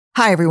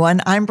Hi, everyone.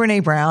 I'm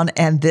Brené Brown,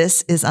 and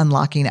this is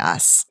Unlocking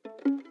Us.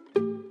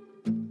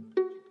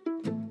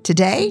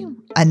 Today,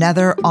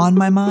 another On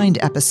My Mind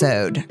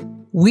episode.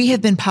 We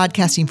have been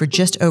podcasting for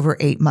just over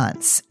 8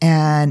 months,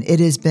 and it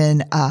has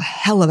been a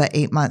hell of an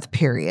 8-month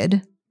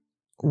period.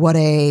 What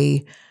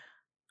a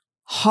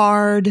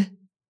hard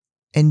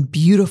and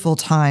beautiful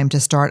time to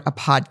start a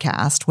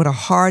podcast. What a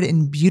hard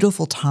and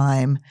beautiful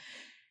time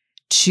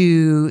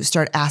to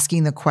start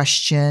asking the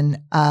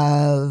question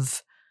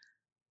of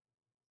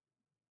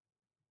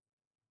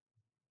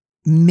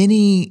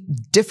many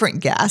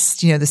different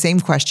guests, the same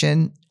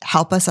question,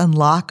 help us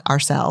unlock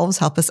ourselves,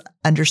 help us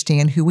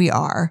understand who we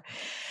are.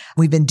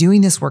 We've been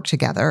doing this work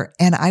together,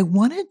 and I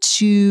wanted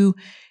to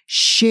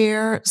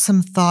share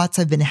some thoughts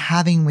I've been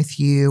having with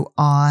you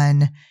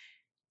on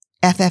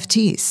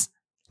FFTs,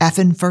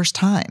 effing first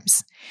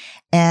times,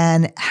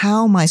 and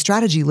how my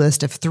strategy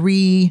list of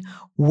 3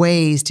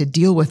 ways to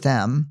deal with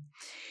them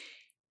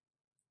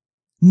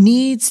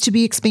needs to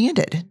be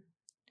expanded.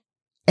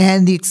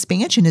 And the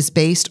expansion is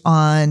based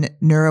on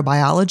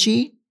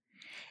neurobiology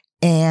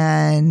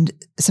and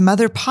some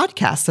other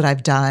podcasts that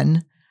I've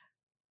done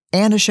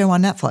and a show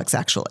on Netflix,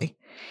 actually.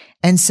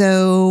 And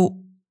so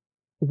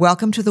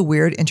welcome to the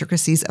weird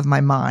intricacies of my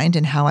mind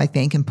and how I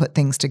think and put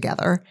things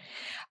together.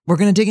 We're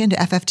going to dig into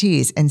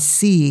FFTs and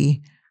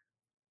see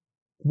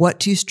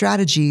what 2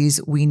 strategies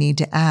we need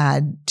to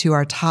add to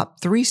our top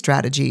 3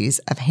 strategies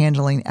of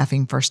handling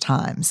effing first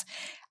times.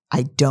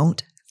 I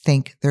don't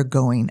think they're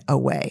going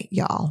away,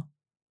 y'all.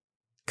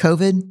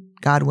 COVID,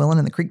 God willing,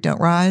 and the creek don't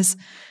rise,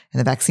 and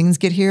the vaccines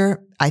get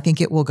here, I think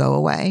it will go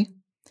away.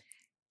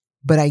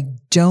 But I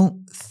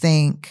don't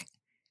think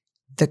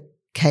the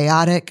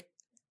chaotic,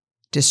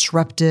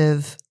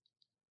 disruptive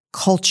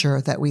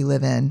culture that we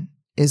live in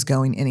is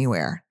going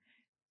anywhere.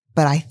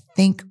 But I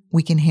think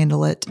we can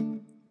handle it,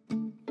 and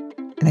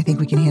I think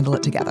we can handle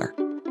it together.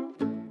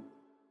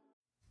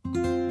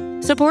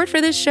 Support for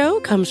this show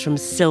comes from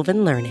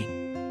Sylvan Learning.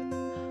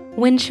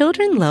 When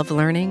children love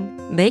learning,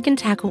 they can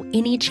tackle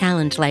any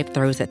challenge life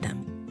throws at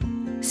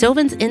them.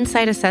 Sylvan's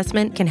Insight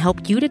Assessment can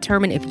help you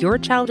determine if your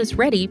child is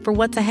ready for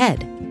what's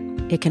ahead.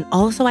 It can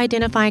also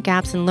identify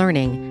gaps in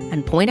learning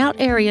and point out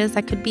areas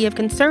that could be of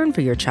concern for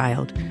your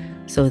child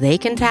so they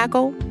can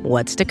tackle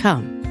what's to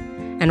come.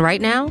 And right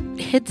now,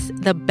 it's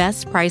the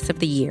best price of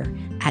the year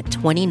at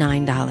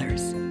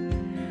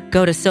 $29.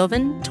 Go to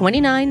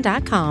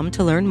sylvan29.com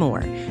to learn more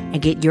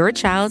and get your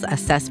child's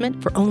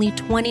assessment for only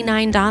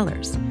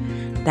 $29.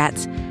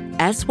 That's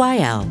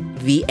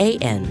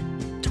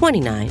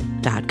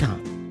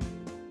SYLVAN29.com.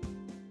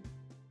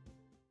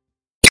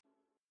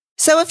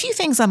 So a few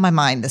things on my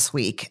mind this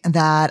week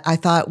that I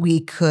thought we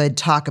could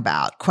talk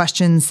about.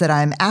 Questions that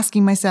I'm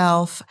asking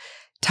myself,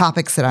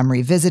 topics that I'm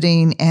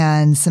revisiting,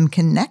 and some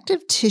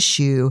connective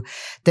tissue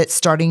that's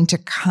starting to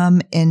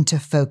come into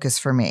focus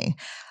for me.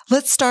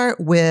 Let's start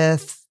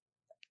with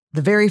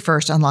the very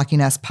first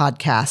Unlocking Us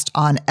podcast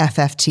on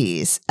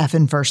FFTs,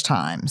 effing first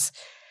times.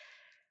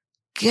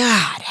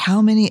 God,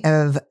 how many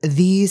of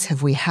these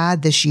have we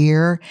had this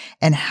year,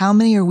 and how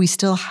many are we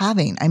still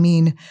having? I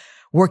mean,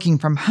 working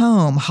from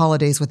home,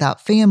 holidays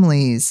without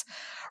families,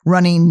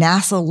 running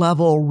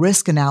NASA-level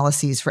risk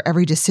analyses for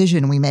every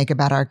decision we make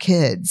about our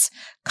kids,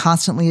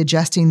 constantly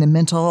adjusting the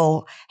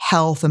mental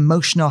health,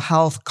 emotional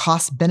health,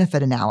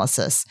 cost-benefit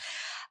analysis,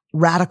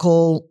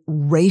 radical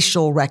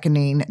racial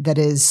reckoning that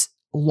is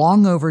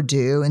long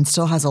overdue and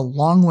still has a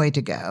long way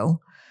to go,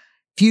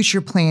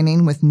 future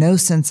planning with no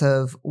sense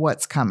of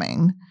what's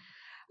coming.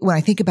 When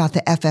I think about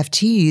the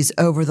FFTs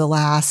over the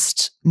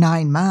last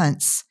 9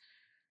 months,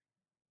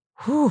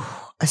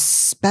 a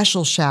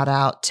special shout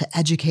out to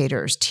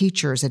educators,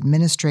 teachers,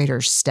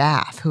 administrators,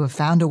 staff who have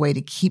found a way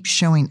to keep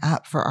showing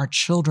up for our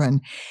children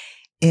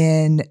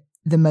in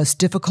the most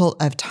difficult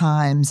of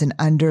times and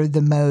under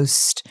the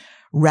most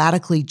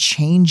radically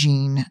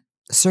changing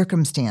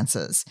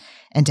circumstances,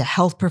 and to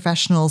health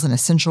professionals and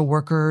essential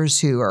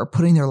workers who are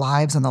putting their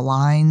lives on the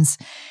lines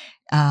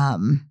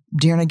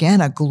during,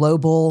 again, a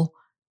global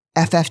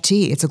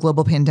FFT. It's a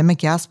global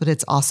pandemic, yes, but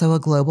it's also a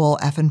global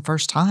effing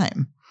first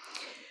time.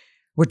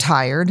 We're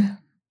tired.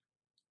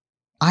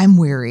 I'm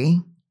weary.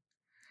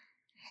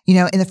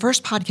 In the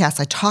first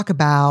podcast, I talk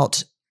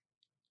about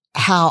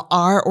how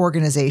our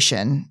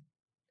organization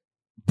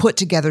put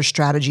together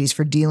strategies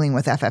for dealing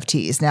with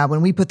FFTs. Now,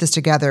 when we put this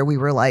together, we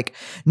were like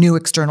new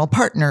external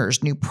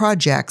partners, new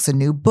projects, a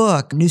new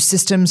book, new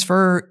systems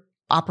for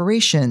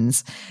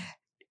operations.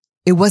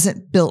 It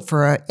wasn't built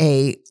for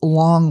a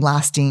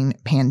long-lasting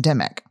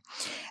pandemic.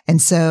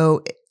 And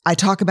so I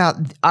talk about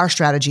our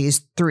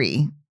strategies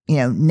 3,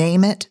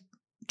 name it,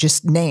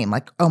 just name,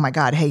 like, oh my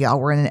God, hey y'all,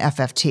 we're in an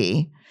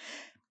FFT.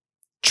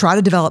 Try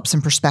to develop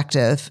some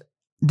perspective.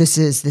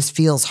 This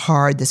feels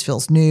hard. This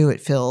feels new.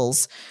 It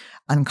feels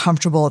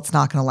uncomfortable. It's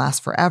not going to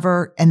last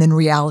forever. And then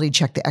reality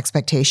check the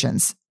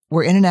expectations.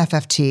 We're in an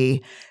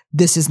FFT.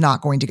 This is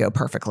not going to go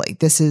perfectly.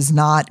 This is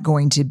not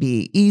going to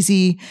be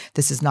easy.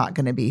 This is not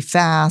going to be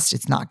fast.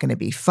 It's not going to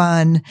be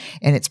fun.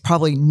 And it's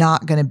probably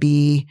not going to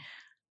be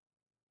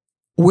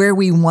where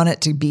we want it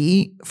to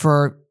be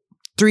for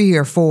 3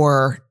 or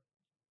 4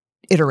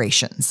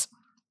 iterations.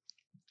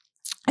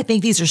 I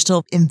think these are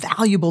still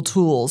invaluable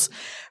tools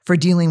for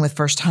dealing with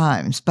first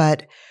times,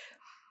 but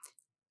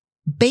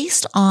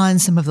based on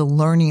some of the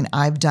learning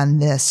I've done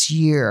this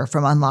year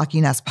from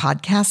Unlocking Us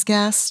podcast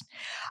guests,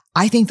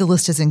 I think the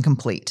list is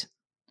incomplete.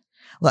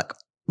 Look,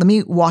 let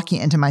me walk you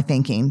into my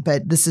thinking,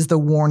 but this is the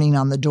warning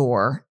on the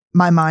door.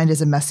 My mind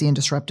is a messy and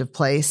disruptive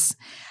place.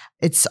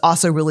 It's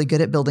also really good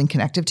at building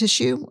connective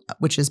tissue,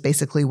 which is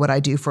basically what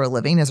I do for a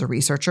living as a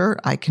researcher.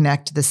 I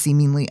connect the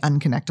seemingly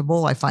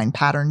unconnectable. I find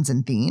patterns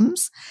and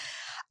themes.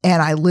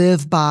 And I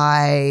live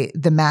by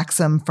the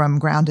maxim from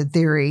grounded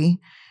theory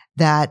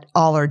that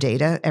all our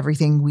data,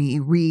 everything we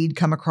read,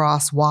 come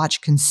across,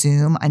 watch,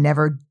 consume, I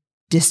never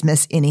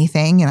dismiss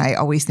anything. And I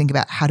always think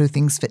about how do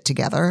things fit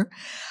together.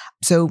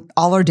 So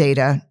all our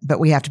data, but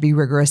we have to be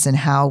rigorous in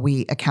how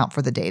we account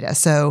for the data.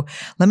 So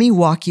let me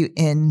walk you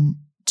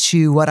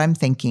into what I'm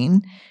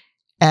thinking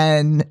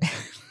and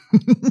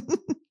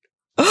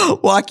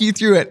walk you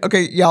through it.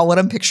 Okay, y'all, what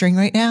I'm picturing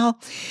right now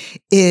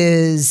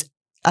is,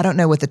 I don't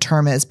know what the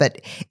term is, but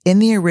in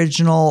the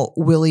original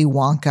Willy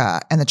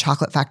Wonka and the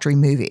Chocolate Factory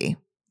movie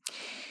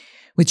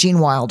with Gene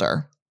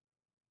Wilder,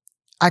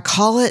 I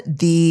call it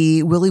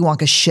the Willy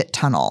Wonka shit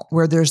tunnel,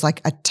 where there's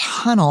like a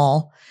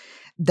tunnel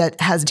that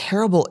has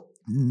terrible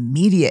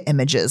media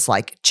images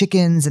like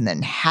chickens and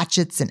then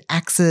hatchets and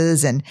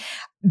axes, and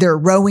they're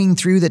rowing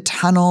through the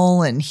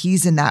tunnel and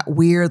he's in that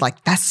weird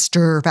like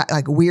fester,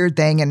 like weird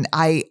thing. And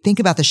I think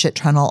about the shit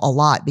tunnel a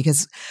lot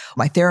because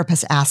my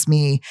therapist asked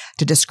me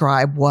to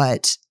describe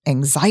what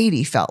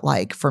anxiety felt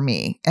like for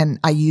me. And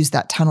I use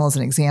that tunnel as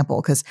an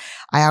example because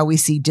I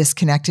always see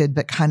disconnected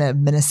but kind of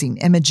menacing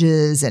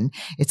images, and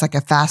it's like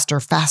a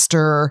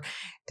faster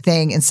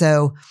thing. And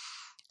so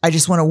I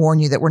just want to warn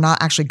you that we're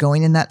not actually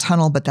going in that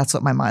tunnel, but that's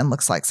what my mind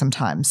looks like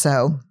sometimes.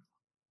 So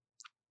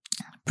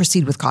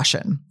proceed with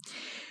caution.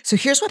 So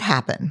here's what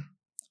happened.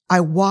 I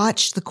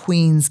watched The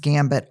Queen's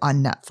Gambit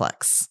on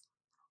Netflix.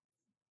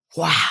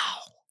 Wow.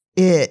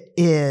 It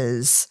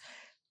is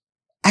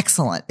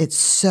excellent. It's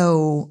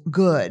so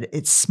good.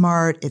 It's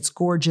smart. It's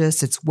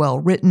gorgeous. It's well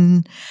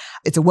written.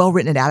 It's a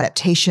well-written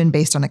adaptation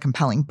based on a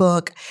compelling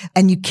book.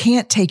 And you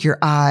can't take your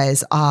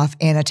eyes off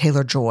Anna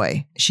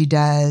Taylor-Joy. She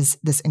does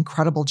this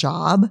incredible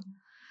job.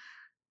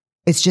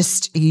 It's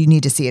just, you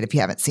need to see it if you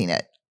haven't seen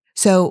it.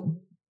 So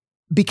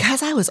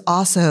because I was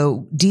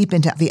also deep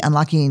into the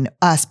Unlocking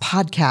Us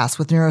podcast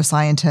with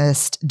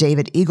neuroscientist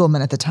David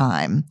Eagleman at the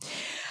time,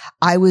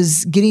 I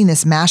was getting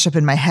this mashup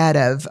in my head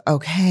of,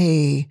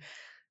 okay,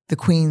 The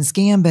Queen's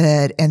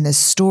Gambit and this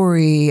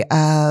story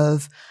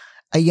of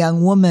a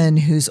young woman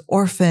who's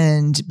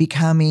orphaned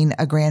becoming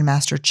a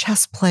grandmaster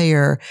chess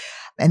player.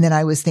 And then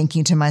I was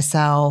thinking to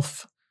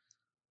myself,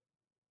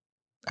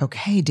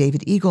 okay,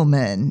 David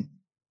Eagleman,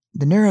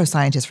 the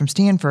neuroscientist from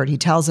Stanford, he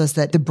tells us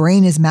that the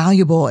brain is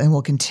malleable and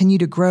will continue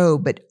to grow,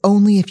 but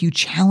only if you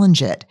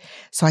challenge it.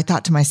 So I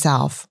thought to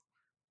myself,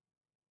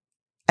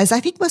 as I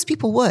think most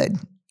people would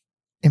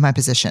in my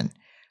position,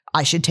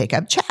 I should take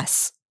up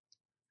chess.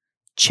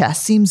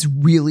 Chess seems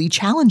really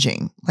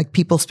challenging. Like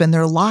people spend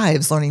their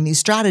lives learning these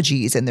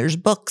strategies, and there's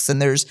books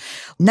and there's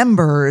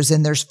numbers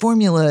and there's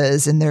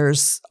formulas and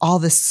there's all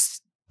this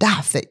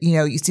stuff that,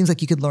 it seems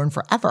like you could learn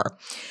forever.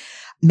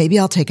 Maybe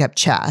I'll take up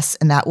chess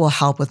and that will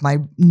help with my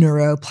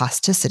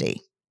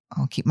neuroplasticity.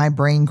 I'll keep my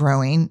brain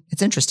growing.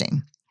 It's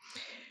interesting.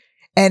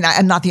 And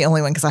I'm not the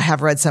only one, because I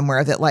have read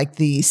somewhere that like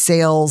the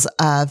sales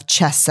of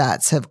chess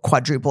sets have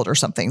quadrupled or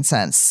something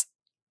since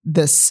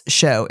this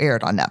show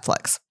aired on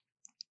Netflix.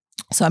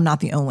 So I'm not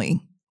the only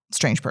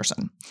strange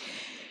person.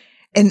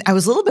 And I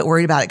was a little bit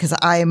worried about it because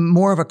I'm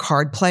more of a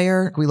card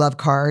player. We love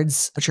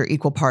cards, which are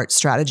equal parts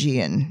strategy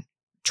and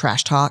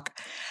trash talk.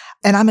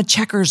 And I'm a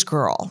checkers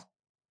girl.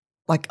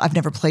 Like I've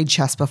never played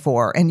chess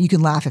before, and you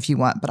can laugh if you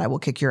want, but I will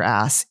kick your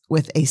ass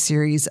with a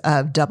series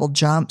of double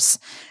jumps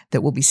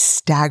that will be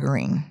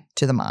staggering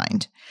to the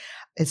mind.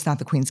 It's not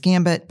The Queen's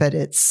Gambit, but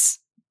it's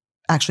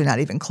actually not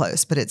even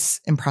close, but it's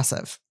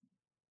impressive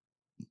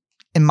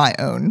in my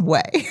own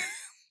way.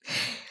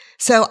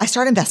 So I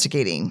start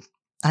investigating.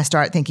 I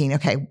start thinking,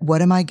 okay,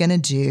 what am I going to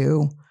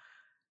do?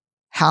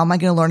 How am I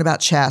going to learn about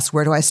chess?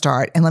 Where do I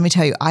start? And let me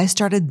tell you, I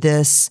started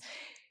this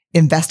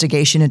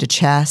investigation into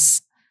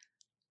chess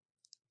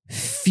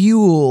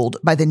fueled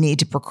by the need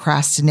to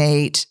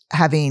procrastinate,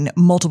 having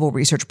multiple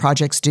research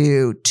projects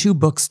due, 2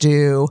 books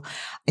due.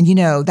 And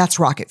that's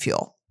rocket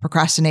fuel.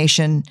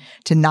 Procrastination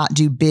to not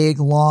do big,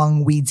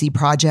 long, weedsy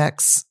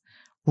projects,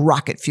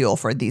 rocket fuel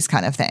for these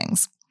kind of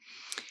things.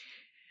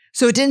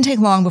 So it didn't take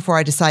long before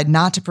I decided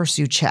not to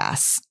pursue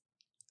chess,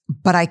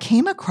 but I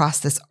came across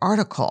this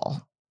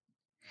article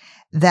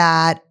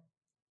that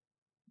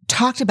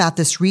talked about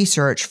this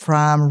research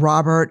from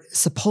Robert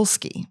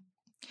Sapolsky.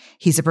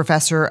 He's a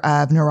professor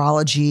of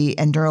neurology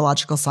and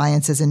neurological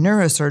sciences and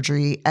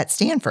neurosurgery at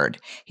Stanford.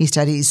 He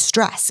studies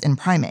stress in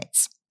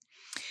primates.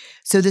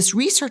 So this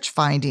research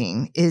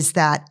finding is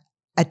that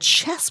a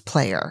chess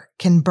player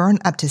can burn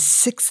up to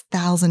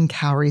 6,000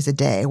 calories a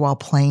day while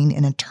playing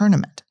in a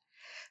tournament,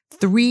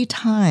 3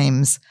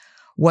 times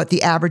what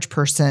the average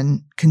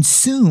person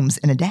consumes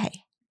in a day.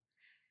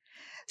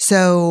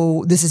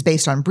 So this is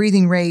based on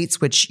breathing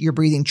rates, which your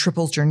breathing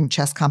triples during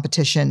chess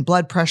competition,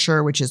 blood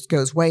pressure, which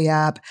goes way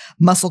up,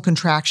 muscle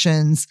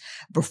contractions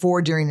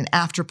before, during, and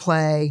after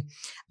play.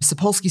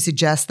 Sapolsky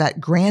suggests that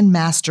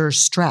grandmaster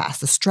stress,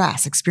 the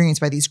stress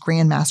experienced by these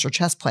grandmaster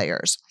chess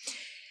players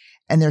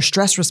and their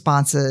stress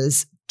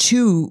responses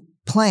to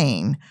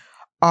playing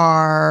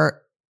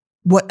are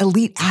what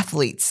elite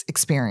athletes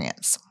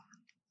experience.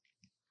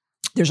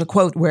 There's a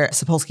quote where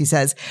Sapolsky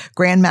says,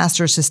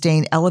 grandmasters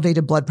sustain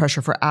elevated blood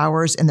pressure for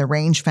hours in the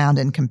range found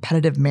in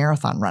competitive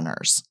marathon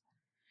runners.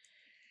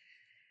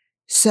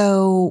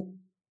 So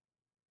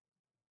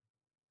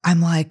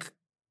I'm like,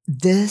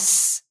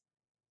 this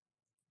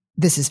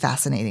is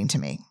fascinating to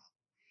me.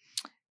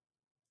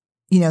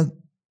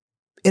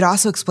 It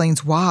also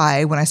explains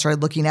why, when I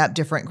started looking up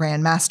different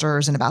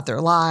grandmasters and about their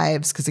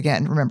lives, because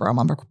again, remember, I'm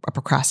on a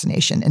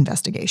procrastination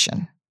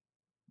investigation.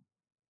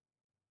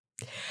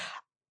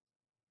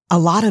 A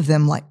lot of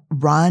them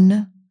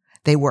run,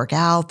 they work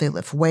out, they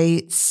lift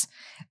weights,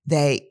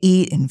 they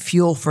eat and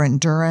fuel for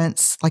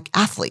endurance, like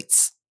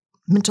athletes,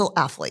 mental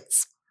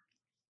athletes.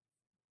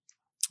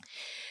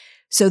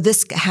 So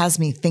this has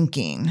me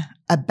thinking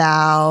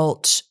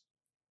about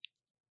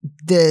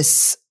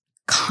this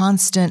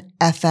constant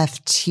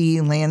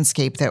FFT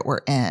landscape that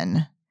we're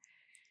in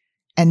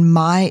and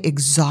my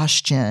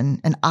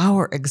exhaustion and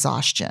our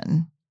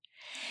exhaustion.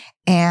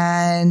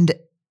 And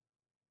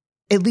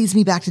it leads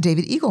me back to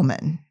David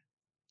Eagleman.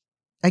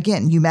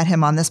 Again, you met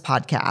him on this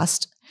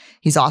podcast.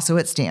 He's also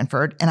at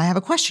Stanford. And I have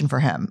a question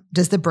for him.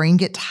 Does the brain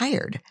get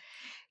tired?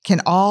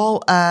 Can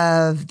all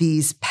of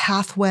these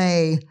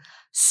pathway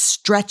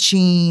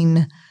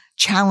stretching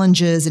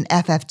challenges and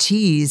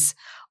FFTs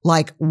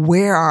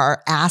wear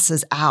our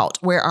asses out,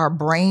 wear our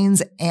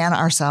brains and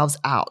ourselves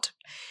out?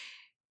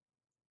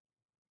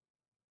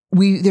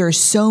 There are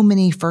so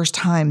many first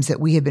times that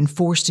we have been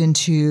forced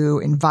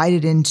into,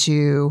 invited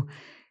into.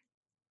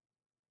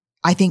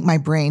 I think my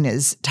brain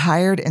is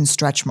tired and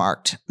stretch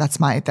marked. That's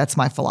my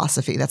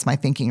philosophy. That's my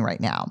thinking right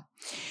now.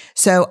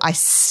 So I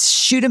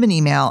shoot him an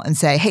email and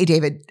say, hey,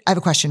 David, I have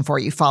a question for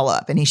you. Follow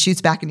up. And he shoots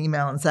back an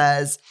email and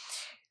says,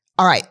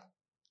 all right,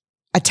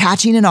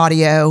 attaching an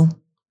audio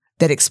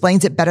that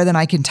explains it better than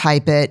I can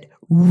type it.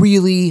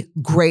 Really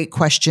great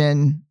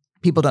question.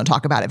 People don't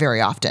talk about it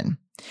very often.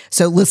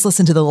 So let's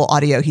listen to the little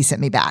audio he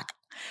sent me back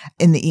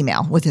in the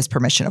email with his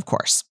permission, of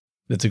course.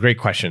 That's a great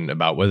question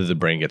about whether the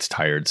brain gets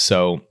tired.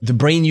 So the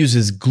brain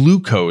uses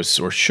glucose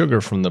or sugar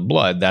from the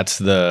blood. That's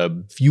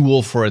the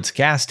fuel for its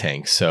gas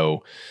tank.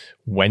 So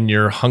when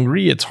you're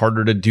hungry, it's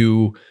harder to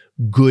do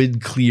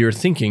good, clear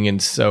thinking.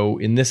 And so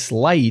in this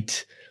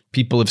light,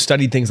 people have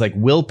studied things like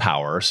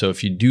willpower. So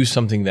if you do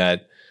something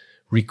that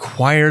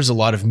requires a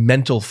lot of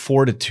mental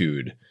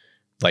fortitude,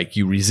 like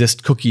you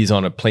resist cookies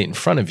on a plate in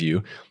front of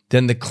you,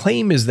 then the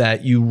claim is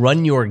that you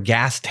run your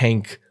gas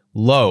tank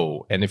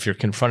low. And if you're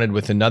confronted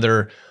with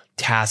another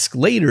task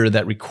later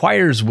that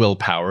requires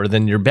willpower,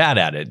 then you're bad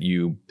at it.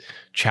 You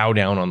chow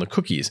down on the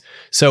cookies.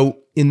 So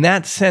in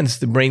that sense,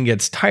 the brain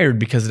gets tired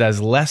because it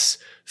has less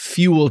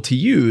fuel to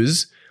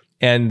use,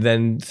 and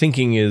then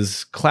thinking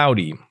is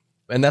cloudy.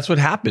 And that's what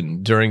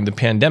happened during the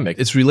pandemic.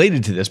 It's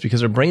related to this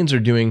because our brains are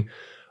doing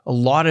a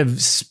lot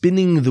of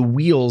spinning the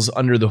wheels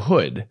under the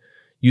hood,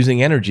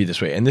 using energy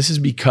this way. And this is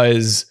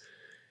because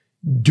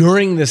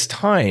during this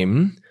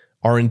time,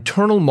 our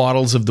internal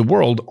models of the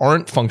world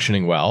aren't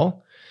functioning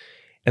well.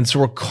 And so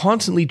we're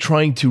constantly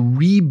trying to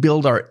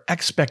rebuild our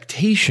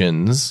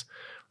expectations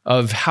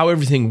of how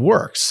everything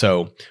works.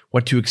 So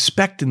what to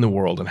expect in the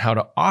world and how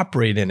to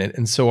operate in it.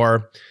 And so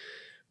our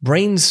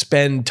brains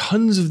spend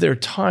tons of their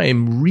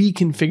time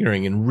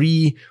reconfiguring and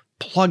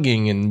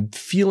replugging and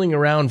feeling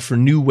around for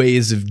new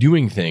ways of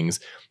doing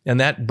things. And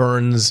that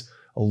burns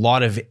a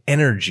lot of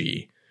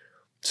energy.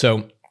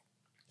 So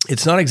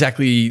it's not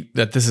exactly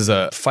that this is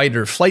a fight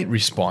or flight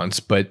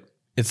response, but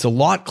it's a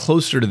lot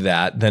closer to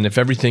that than if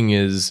everything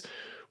is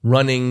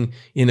running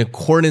in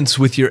accordance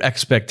with your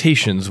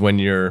expectations when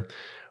you're,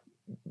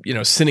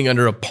 sitting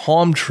under a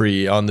palm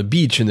tree on the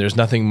beach and there's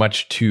nothing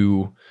much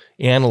to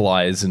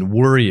analyze and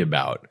worry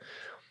about.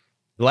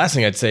 The last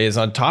thing I'd say is,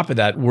 on top of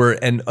that, we're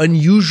an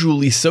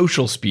unusually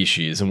social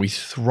species and we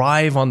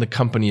thrive on the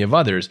company of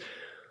others.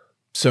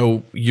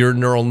 So your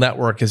neural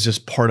network is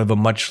just part of a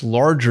much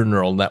larger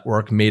neural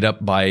network made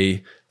up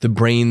by the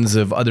brains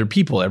of other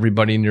people,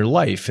 everybody in your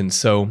life. And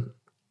so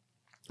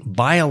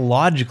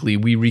biologically,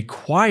 we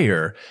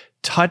require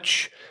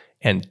touch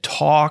and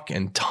talk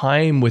and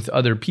time with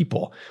other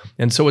people.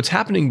 And so what's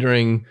happening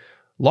during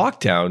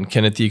lockdown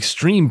can, at the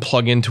extreme,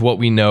 plug into what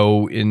we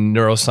know in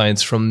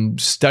neuroscience from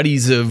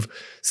studies of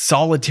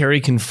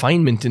solitary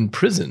confinement in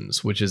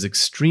prisons, which is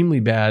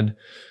extremely bad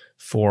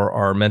for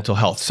our mental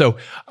health. So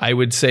I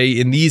would say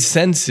in these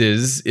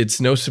senses, it's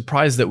no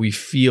surprise that we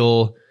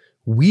feel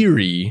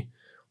weary,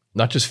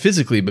 not just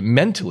physically, but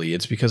mentally.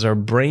 It's because our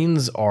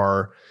brains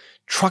are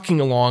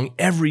trucking along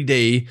every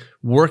day,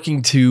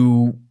 working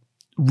to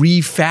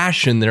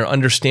refashion their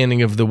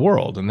understanding of the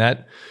world. And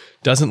that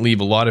doesn't leave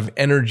a lot of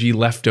energy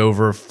left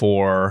over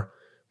for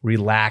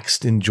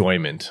relaxed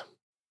enjoyment.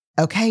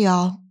 Okay,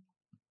 y'all.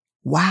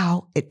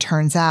 Wow, it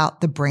turns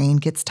out the brain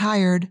gets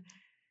tired.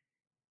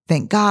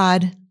 Thank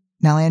God.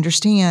 Now I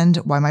understand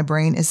why my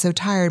brain is so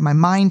tired. My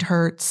mind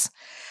hurts.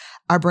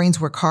 Our brains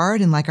work hard,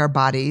 and like our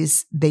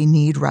bodies, they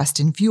need rest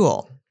and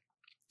fuel.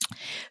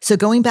 So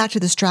going back to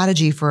the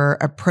strategy for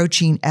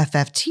approaching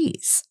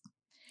FFTs,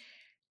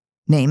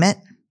 name it.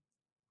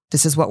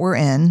 This is what we're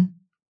in.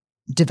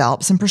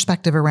 Develop some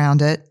perspective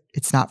around it.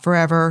 It's not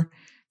forever.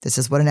 This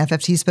is what an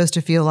FFT is supposed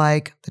to feel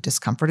like. The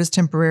discomfort is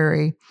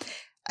temporary.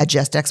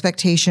 Adjust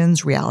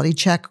expectations, reality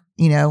check,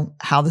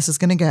 how this is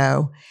going to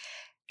go.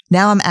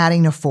 Now I'm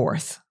adding a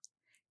fourth.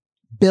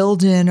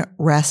 Build in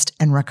rest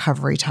and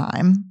recovery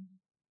time,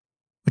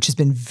 which has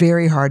been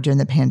very hard during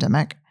the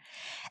pandemic.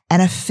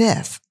 And a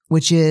fifth,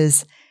 which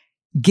is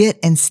get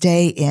and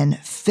stay in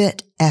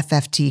fit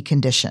FFT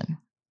condition.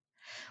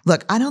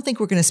 Look, I don't think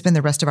we're going to spend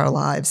the rest of our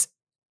lives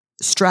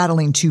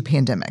straddling two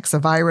pandemics, a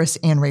virus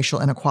and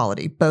racial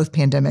inequality, both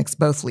pandemics,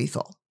 both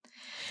lethal.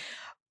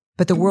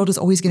 But the world is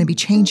always going to be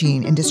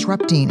changing and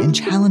disrupting and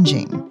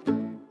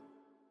challenging.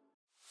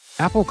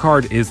 Apple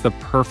Card is the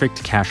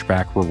perfect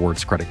cashback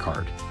rewards credit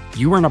card.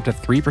 You earn up to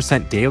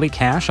 3% daily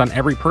cash on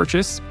every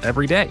purchase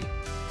every day.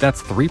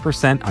 That's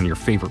 3% on your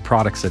favorite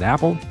products at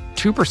Apple,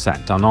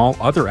 2% on all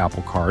other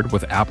Apple Card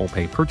with Apple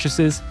Pay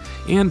purchases,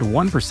 and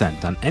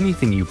 1% on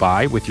anything you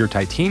buy with your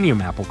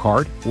titanium Apple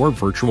Card or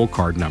virtual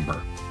card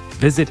number.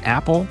 Visit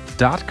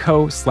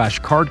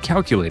apple.co/card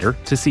calculator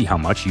to see how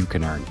much you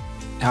can earn.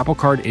 Apple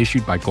Card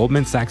issued by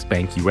Goldman Sachs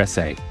Bank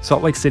USA,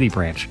 Salt Lake City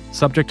branch,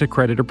 subject to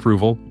credit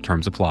approval,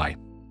 terms apply.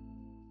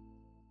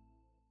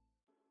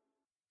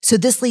 So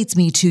this leads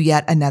me to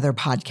yet another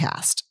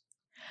podcast.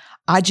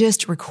 I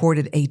just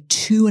recorded a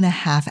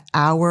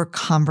 2.5-hour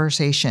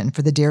conversation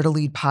for the Dare to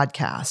Lead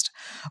podcast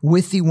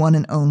with the one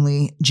and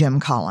only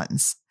Jim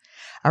Collins,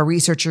 a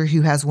researcher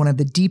who has one of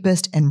the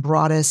deepest and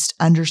broadest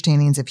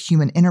understandings of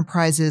human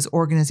enterprises,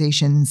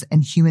 organizations,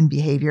 and human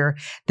behavior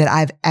that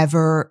I've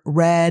ever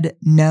read,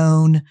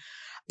 known.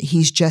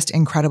 He's just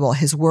incredible.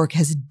 His work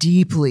has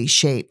deeply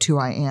shaped who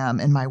I am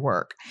in my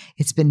work.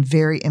 It's been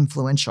very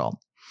influential.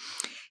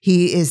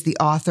 He is the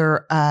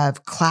author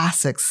of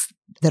classics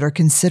that are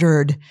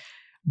considered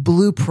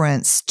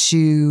blueprints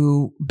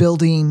to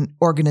building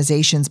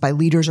organizations by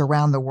leaders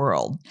around the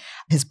world.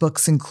 His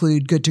books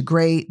include Good to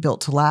Great, Built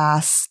to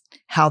Last,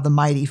 How the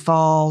Mighty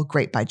Fall,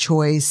 Great by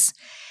Choice,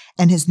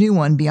 and his new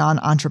one,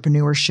 Beyond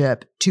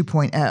Entrepreneurship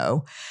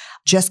 2.0,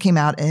 just came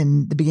out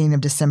in the beginning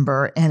of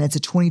December, and it's a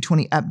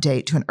 2020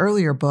 update to an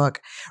earlier book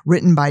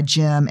written by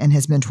Jim and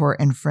his mentor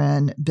and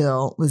friend,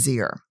 Bill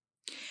Lazier.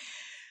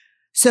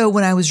 So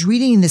when I was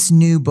reading this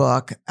new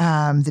book,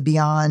 the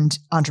Beyond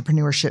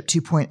Entrepreneurship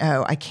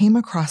 2.0, I came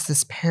across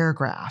this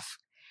paragraph,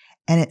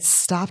 and it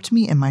stopped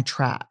me in my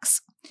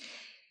tracks.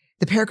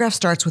 The paragraph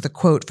starts with a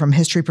quote from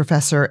history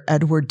professor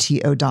Edward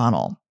T.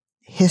 O'Donnell.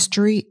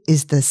 History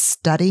is the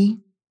study.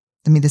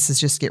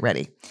 Get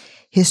ready.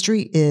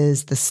 History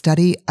is the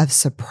study of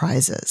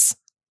surprises.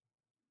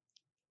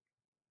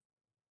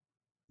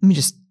 Let me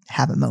just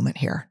have a moment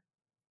here.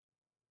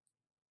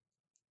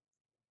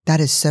 That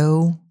is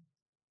so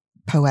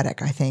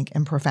poetic, I think,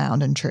 and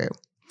profound and true.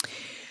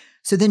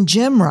 So then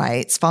Jim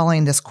writes,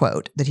 following this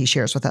quote that he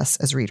shares with us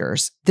as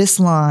readers, this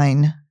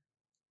line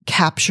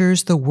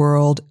captures the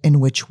world in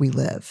which we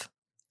live.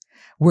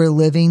 We're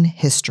living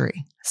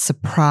history,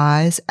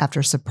 surprise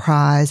after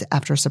surprise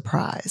after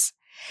surprise.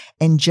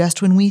 And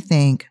just when we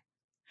think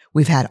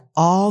we've had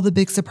all the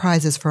big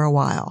surprises for a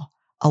while,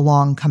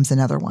 along comes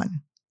another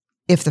one.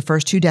 If the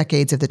first 2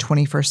 decades of the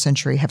 21st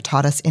century have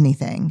taught us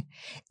anything,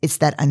 it's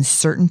that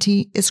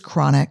uncertainty is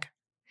chronic,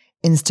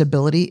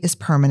 instability is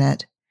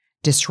permanent,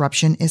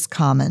 disruption is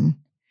common,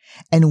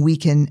 and we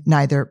can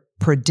neither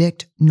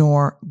predict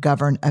nor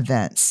govern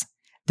events.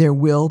 There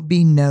will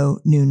be no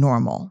new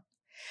normal.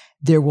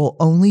 There will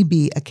only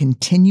be a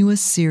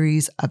continuous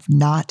series of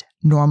not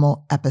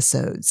normal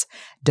episodes,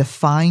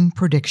 defying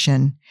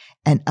prediction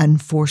and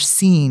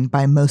unforeseen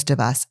by most of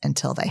us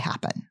until they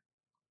happen.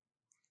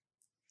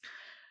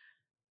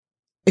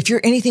 If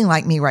you're anything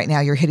like me right now,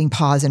 you're hitting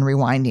pause and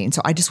rewinding.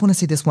 So I just want to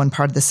say this one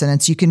part of the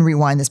sentence. You can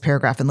rewind this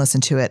paragraph and listen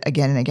to it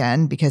again and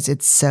again because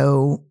it's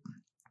so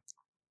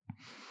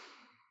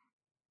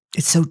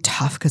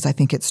tough because I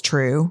think it's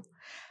true.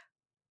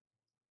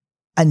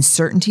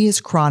 Uncertainty is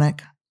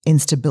chronic,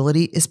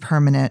 instability is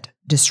permanent,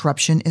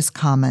 disruption is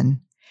common,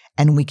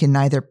 and we can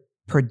neither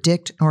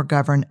predict nor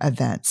govern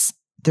events.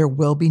 There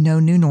will be no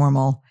new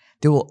normal.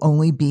 There will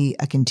only be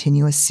a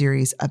continuous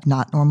series of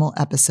not normal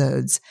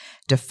episodes,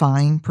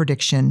 defying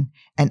prediction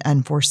and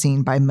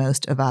unforeseen by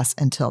most of us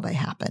until they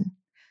happen.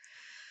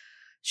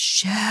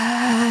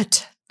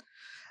 Shit.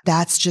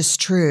 That's just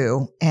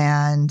true.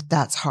 And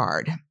that's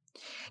hard.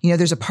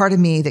 There's a part of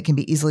me that can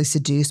be easily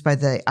seduced by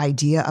the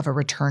idea of a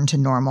return to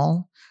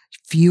normal,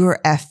 fewer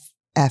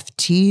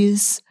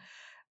FFTs,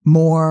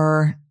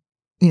 more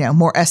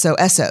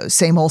SOSOs,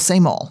 same old,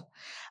 same old.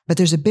 But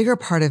there's a bigger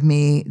part of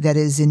me that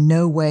is in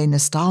no way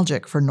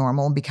nostalgic for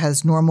normal,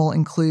 because normal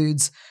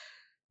includes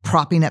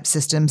propping up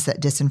systems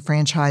that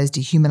disenfranchise,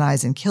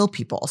 dehumanize, and kill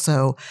people.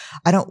 So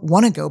I don't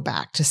want to go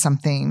back to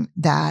something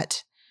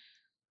that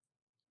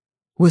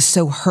was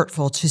so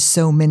hurtful to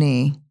so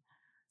many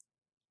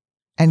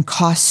and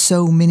cost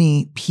so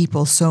many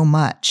people so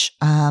much.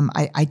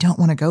 I don't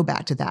want to go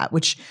back to that,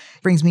 which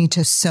brings me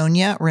to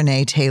Sonia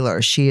Renee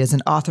Taylor. She is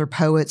an author,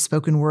 poet,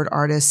 spoken word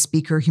artist,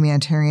 speaker,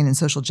 humanitarian, and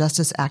social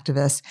justice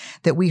activist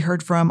that we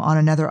heard from on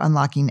another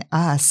Unlocking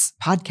Us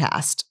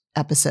podcast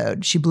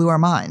episode. She blew our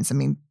minds. I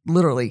mean,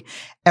 literally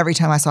every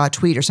time I saw a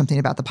tweet or something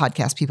about the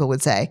podcast, people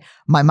would say,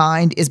 "My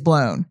mind is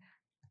blown.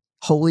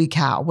 Holy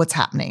cow, what's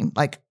happening?"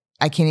 Like,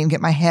 I can't even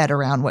get my head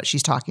around what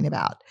she's talking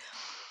about.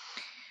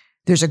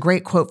 There's a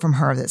great quote from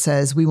her that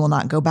says, "We will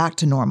not go back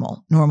to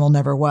normal. Normal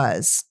never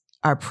was.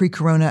 Our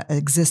pre-corona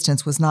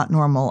existence was not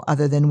normal,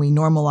 other than we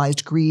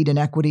normalized greed,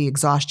 inequity,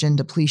 exhaustion,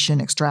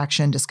 depletion,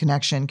 extraction,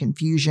 disconnection,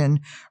 confusion,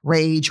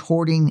 rage,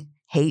 hoarding,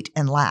 hate,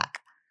 and lack.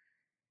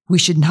 We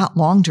should not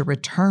long to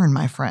return,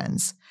 my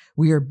friends.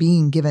 We are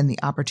being given the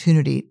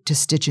opportunity to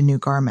stitch a new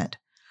garment,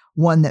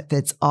 one that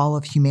fits all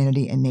of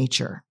humanity and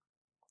nature."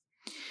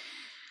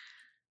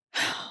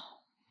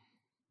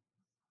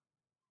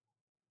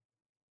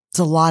 It's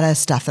a lot of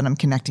stuff that I'm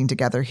connecting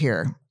together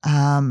here,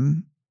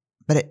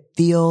 but it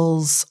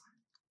feels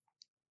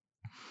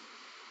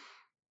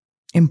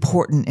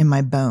important in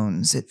my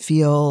bones. It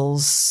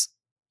feels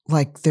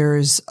like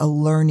there's a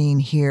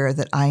learning here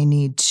that I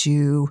need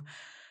to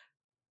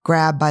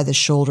grab by the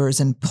shoulders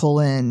and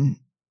pull in,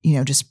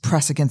 just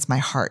press against my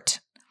heart.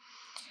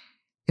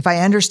 If I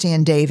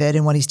understand David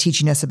and what he's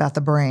teaching us about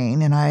the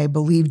brain, and I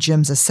believe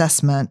Jim's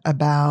assessment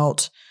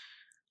about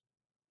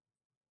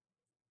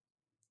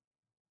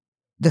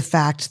the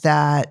fact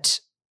that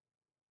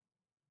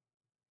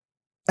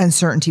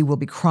uncertainty will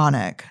be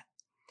chronic,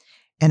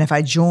 and if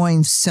I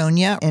join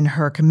Sonia in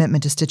her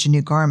commitment to stitch a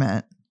new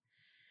garment,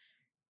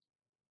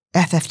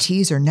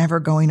 FFTs are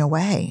never going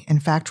away. In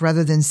fact,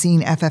 rather than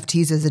seeing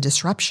FFTs as a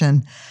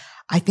disruption,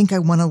 I think I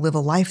want to live a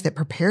life that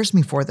prepares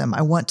me for them.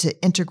 I want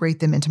to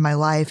integrate them into my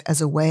life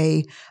as a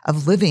way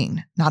of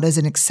living, not as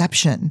an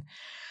exception.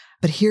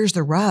 But here's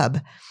the rub.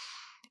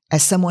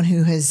 As someone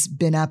who has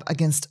been up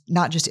against,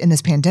 not just in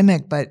this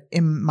pandemic, but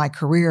in my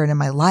career and in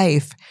my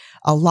life,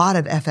 a lot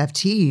of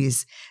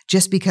FFTs,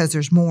 just because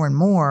there's more and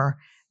more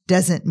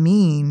doesn't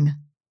mean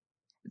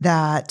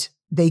that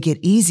they get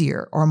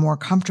easier or more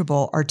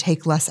comfortable or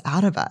take less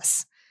out of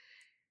us.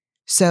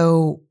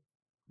 So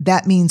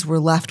that means we're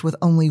left with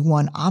only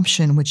one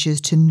option, which is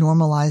to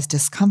normalize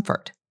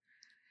discomfort.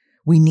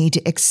 We need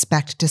to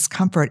expect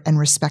discomfort and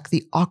respect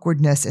the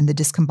awkwardness and the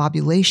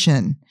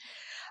discombobulation,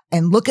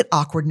 and look at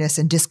awkwardness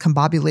and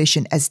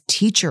discombobulation as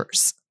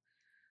teachers.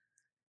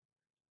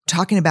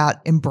 Talking about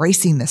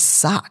embracing the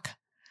suck.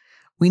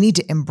 We need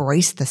to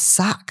embrace the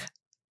suck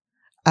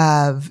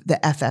of the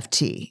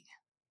FFT.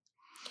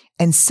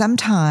 And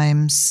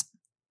sometimes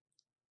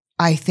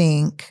I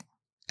think,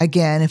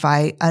 again, if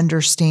I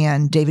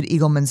understand David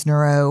Eagleman's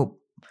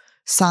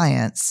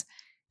neuroscience,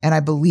 and I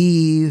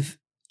believe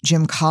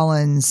Jim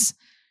Collins'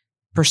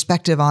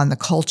 perspective on the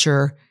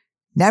culture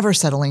never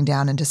settling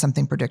down into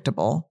something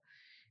predictable,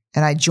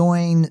 and I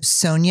join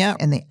Sonia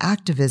in the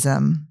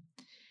activism,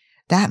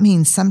 that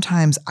means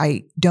sometimes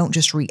I don't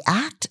just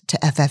react to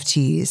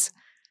FFTs.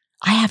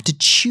 I have to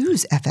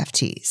choose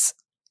FFTs.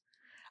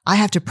 I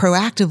have to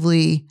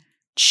proactively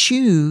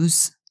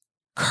choose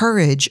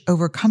courage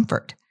over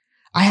comfort.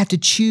 I have to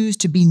choose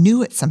to be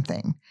new at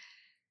something,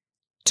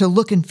 to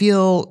look and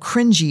feel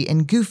cringy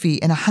and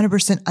goofy and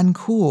 100%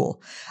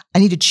 uncool. I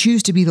need to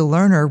choose to be the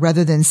learner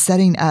rather than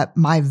setting up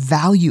my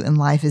value in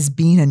life as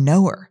being a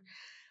knower.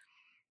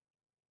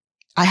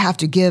 I have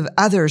to give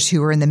others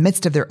who are in the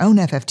midst of their own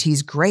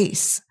FFTs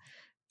grace.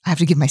 I have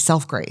to give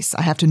myself grace.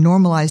 I have to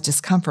normalize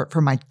discomfort for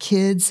my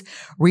kids,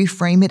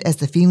 reframe it as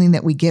the feeling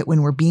that we get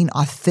when we're being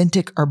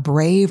authentic or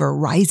brave or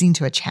rising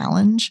to a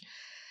challenge.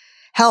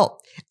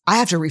 Hell, I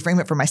have to reframe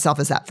it for myself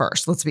as that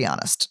first. Let's be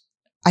honest.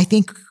 I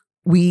think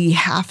we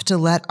have to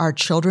let our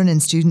children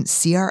and students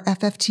see our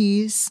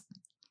FFTs.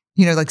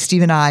 Like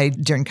Steve and I,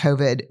 during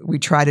COVID, we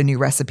tried a new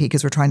recipe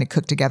because we're trying to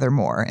cook together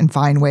more and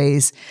find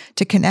ways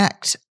to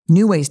connect,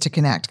 new ways to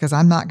connect. Because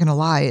I'm not going to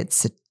lie,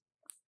 it's a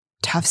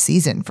tough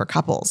season for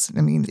couples.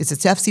 I mean, it's a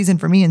tough season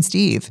for me and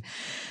Steve.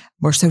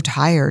 We're so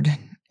tired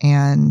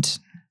and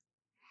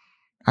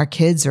our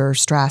kids are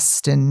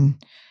stressed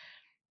and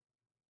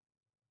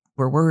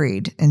we're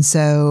worried. And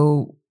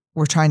so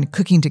we're trying to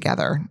cooking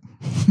together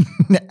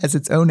as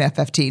its own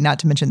FFT, not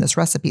to mention this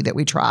recipe that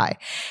we try.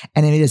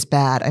 And it is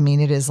bad. I mean,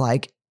 it is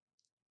like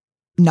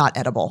not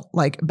edible,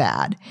 like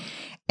bad.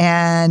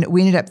 And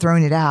we ended up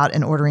throwing it out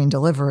and ordering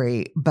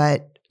delivery,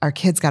 but our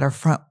kids got a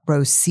front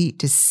row seat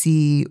to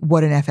see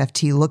what an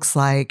FFT looks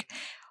like,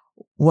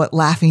 what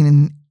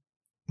laughing,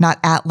 not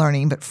at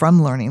learning, but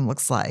from learning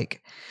looks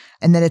like,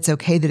 and that it's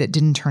okay that it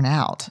didn't turn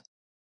out.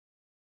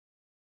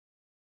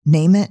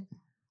 Name it,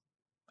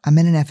 I'm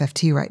in an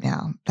FFT right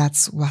now.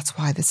 That's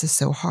why this is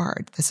so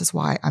hard. This is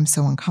why I'm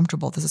so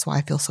uncomfortable. This is why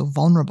I feel so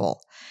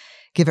vulnerable.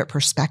 Give it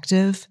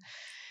perspective.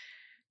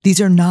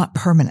 These are not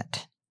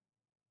permanent.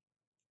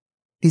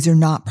 These are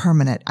not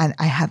permanent. And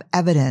I have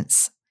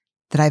evidence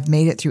that I've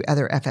made it through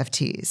other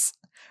FFTs.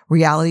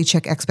 Reality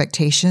check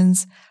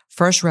expectations.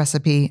 First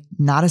recipe,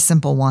 not a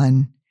simple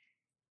one.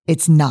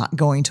 It's not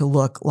going to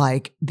look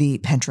like the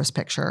Pinterest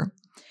picture.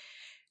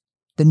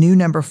 The new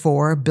number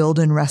 4, build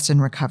and rest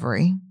and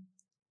recovery.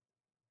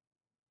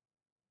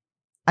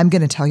 I'm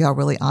going to tell y'all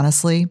really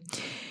honestly,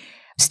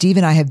 Steve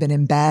and I have been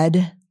in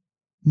bed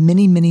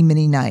many, many,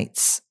 many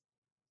nights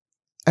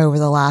over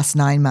the last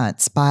 9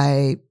 months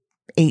by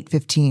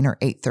 8:15 or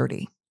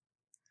 8:30.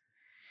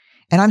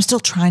 And I'm still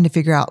trying to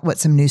figure out what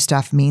some new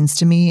stuff means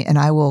to me. And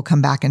I will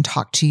come back and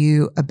talk to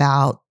you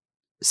about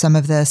some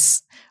of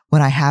this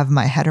when I have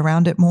my head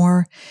around it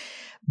more.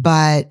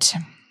 But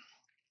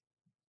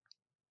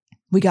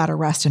we got to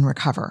rest and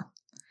recover.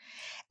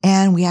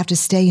 And we have to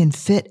stay in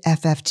fit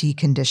FFT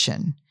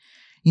condition.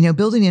 You know,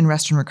 building in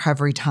rest and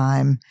recovery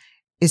time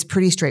is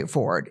pretty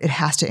straightforward. It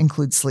has to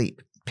include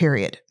sleep,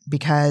 period.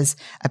 Because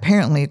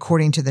apparently,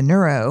 according to the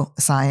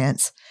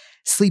neuroscience,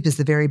 sleep is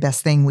the very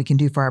best thing we can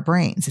do for our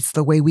brains. It's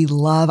the way we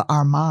love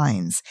our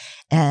minds,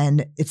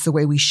 and it's the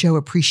way we show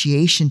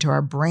appreciation to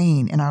our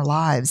brain in our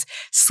lives.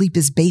 Sleep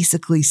is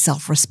basically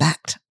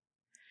self-respect.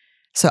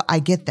 So I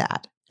get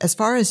that. As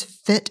far as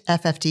fit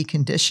FFT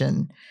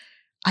condition,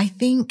 I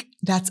think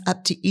that's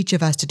up to each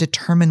of us to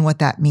determine what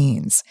that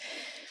means.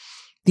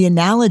 The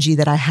analogy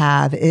that I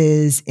have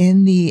is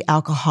in the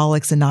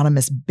Alcoholics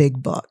Anonymous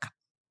Big Book.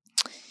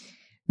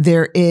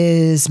 There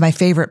is my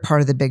favorite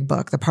part of the Big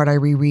Book, the part I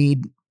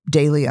reread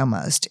daily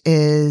almost,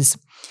 is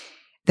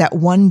that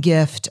one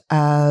gift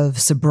of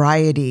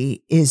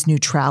sobriety is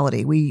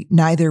neutrality. We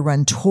neither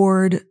run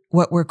toward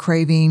what we're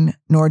craving,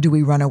 nor do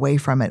we run away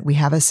from it. We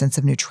have a sense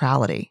of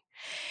neutrality.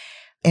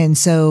 And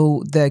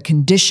so the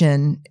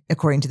condition,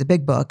 according to the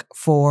Big Book,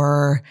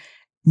 for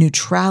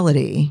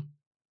neutrality,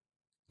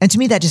 and to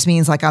me, that just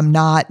means like I'm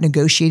not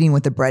negotiating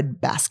with the bread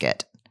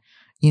basket.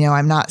 You know,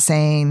 I'm not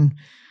saying,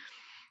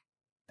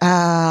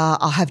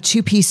 I'll have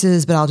 2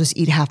 pieces, but I'll just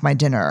eat half my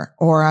dinner.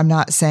 Or I'm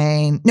not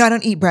saying, no, I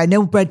don't eat bread.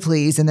 No bread,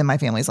 please. And then my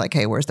family's like,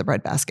 hey, where's the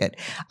bread basket?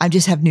 I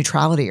just have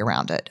neutrality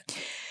around it.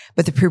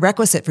 But the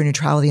prerequisite for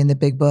neutrality in the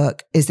Big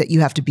Book is that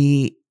you have to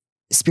be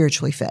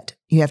spiritually fit.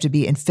 You have to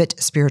be in fit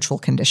spiritual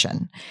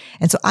condition.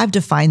 And so I've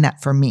defined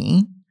that for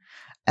me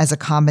as a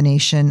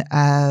combination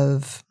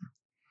of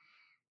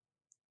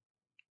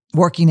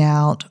working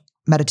out,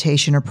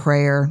 meditation or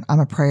prayer. I'm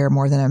a prayer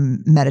more than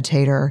a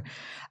meditator.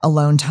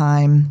 Alone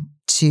time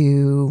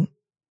to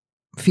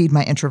feed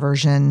my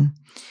introversion,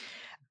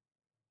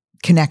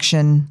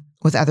 connection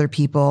with other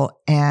people,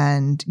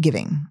 and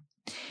giving.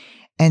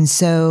 And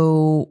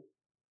so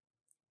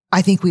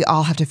I think we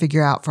all have to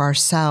figure out for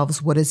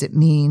ourselves, what does it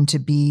mean to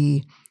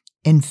be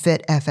in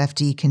fit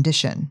FFT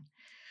condition?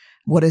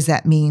 What does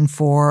that mean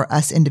for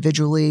us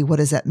individually? What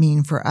does that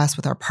mean for us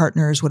with our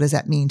partners? What does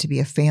that mean to be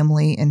a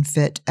family in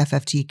fit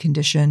FFT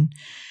condition?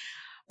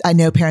 I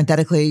know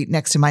parenthetically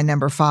next to my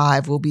number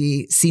 5 will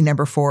be C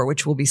number 4,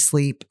 which will be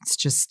sleep. It's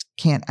just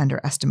can't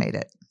underestimate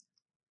it.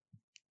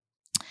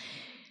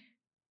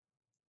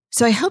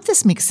 So I hope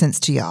this makes sense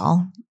to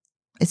y'all.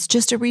 It's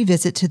just a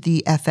revisit to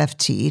the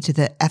FFT, to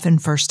the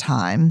effing first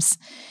times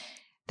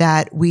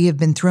that we have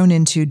been thrown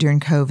into during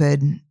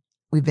COVID.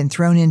 We've been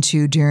thrown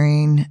into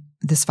during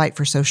this fight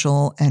for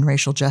social and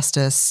racial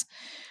justice.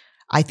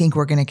 I think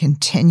we're going to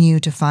continue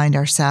to find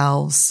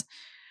ourselves,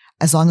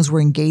 as long as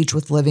we're engaged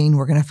with living,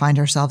 we're going to find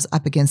ourselves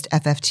up against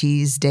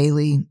FFTs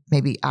daily,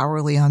 maybe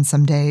hourly on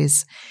some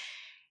days.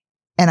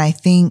 And I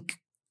think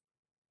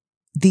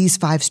these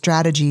 5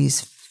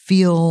 strategies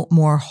feel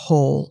more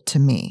whole to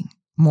me,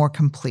 more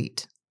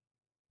complete.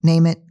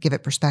 Name it, give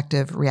it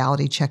perspective,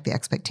 reality check the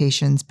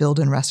expectations, build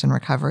and rest and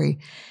recovery,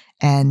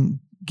 and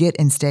get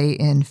and stay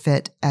in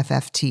fit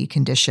FFT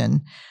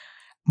condition,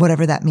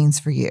 whatever that means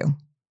for you.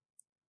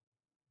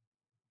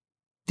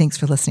 Thanks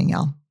for listening,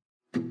 y'all.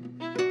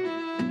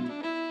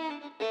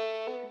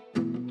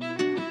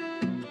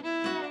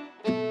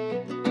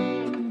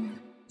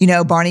 You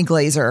know, Barney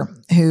Glaser,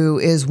 who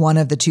is one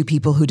of the 2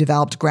 people who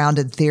developed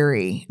grounded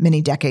theory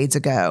many decades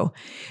ago,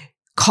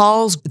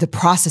 calls the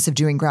process of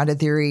doing grounded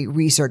theory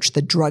research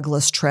the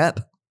drugless trip.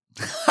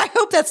 I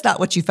hope that's not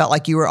what you felt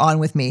like you were on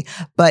with me,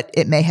 but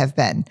it may have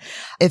been.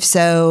 If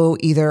so,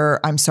 either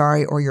I'm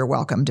sorry or you're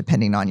welcome,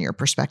 depending on your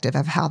perspective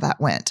of how that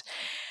went.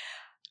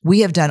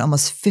 We have done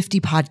almost 50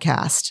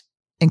 podcasts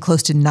in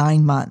close to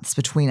 9 months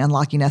between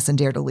Unlocking Us and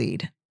Dare to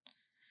Lead.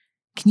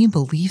 Can you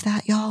believe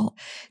that, y'all?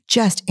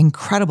 Just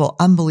incredible,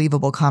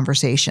 unbelievable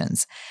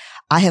conversations.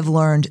 I have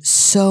learned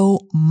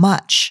so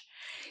much,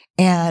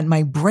 and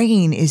my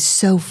brain is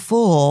so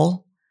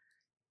full.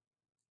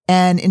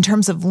 And in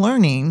terms of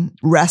learning,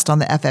 rest on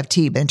the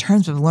FFT, but in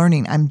terms of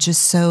learning,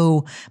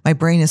 my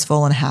brain is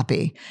full and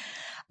happy.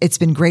 It's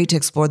been great to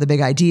explore the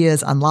big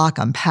ideas, unlock,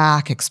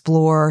 unpack,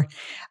 explore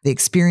the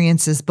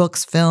experiences,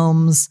 books,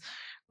 films,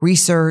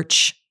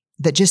 research,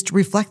 that just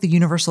reflect the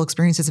universal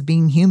experiences of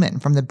being human,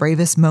 from the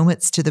bravest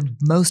moments to the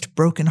most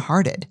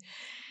brokenhearted.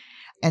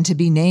 And to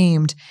be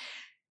named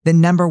the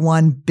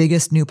 #1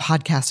 biggest new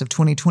podcast of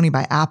 2020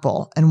 by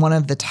Apple and one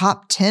of the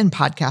top 10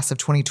 podcasts of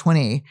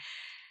 2020,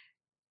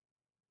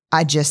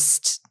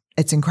 it's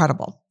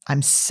incredible.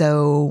 I'm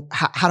so,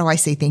 how do I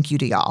say thank you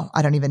to y'all?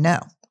 I don't even know.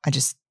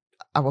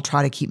 I will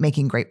try to keep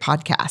making great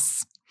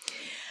podcasts.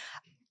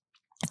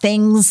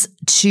 Things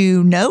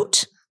to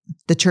note,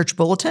 the Church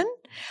Bulletin.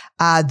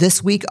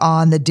 This week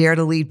on the Dare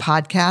to Lead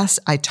podcast,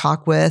 I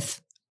talk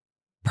with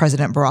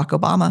President Barack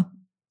Obama.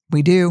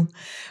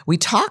 We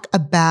talk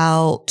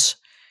about,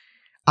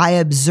 I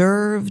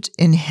observed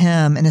in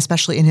him, and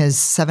especially in his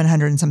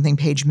 700 and something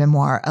page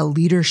memoir, a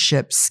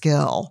leadership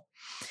skill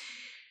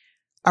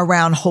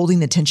around holding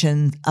the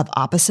tension of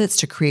opposites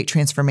to create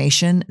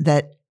transformation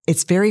that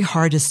it's very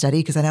hard to study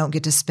because I don't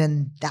get to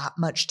spend that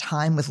much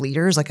time with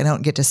leaders. Like I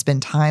don't get to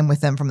spend time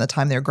with them from the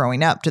time they're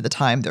growing up to the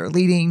time they're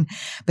leading.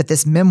 But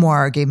this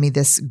memoir gave me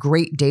this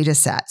great data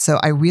set.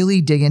 So I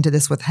really dig into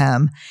this with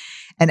him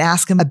and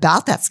ask him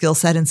about that skill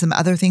set and some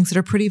other things that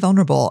are pretty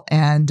vulnerable.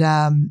 And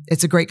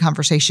it's a great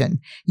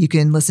conversation. You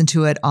can listen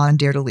to it on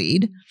Dare to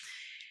Lead.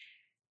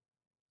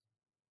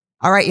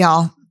 All right,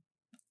 y'all.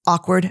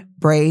 Awkward,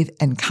 brave,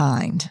 and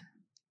kind.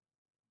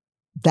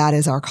 That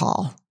is our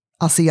call.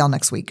 I'll see y'all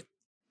next week.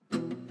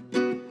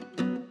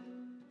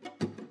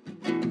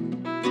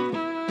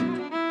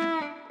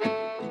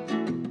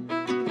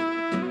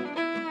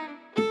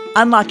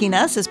 Unlocking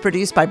Us is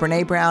produced by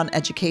Brené Brown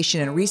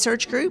Education and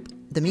Research Group.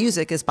 The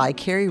music is by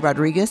Carrie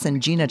Rodriguez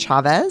and Gina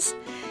Chavez.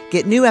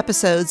 Get new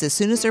episodes as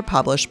soon as they're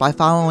published by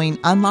following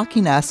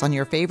Unlocking Us on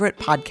your favorite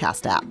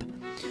podcast app.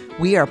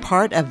 We are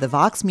part of the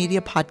Vox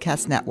Media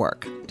Podcast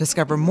Network.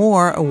 Discover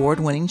more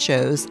award-winning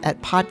shows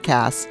at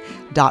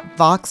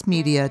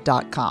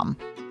podcast.voxmedia.com.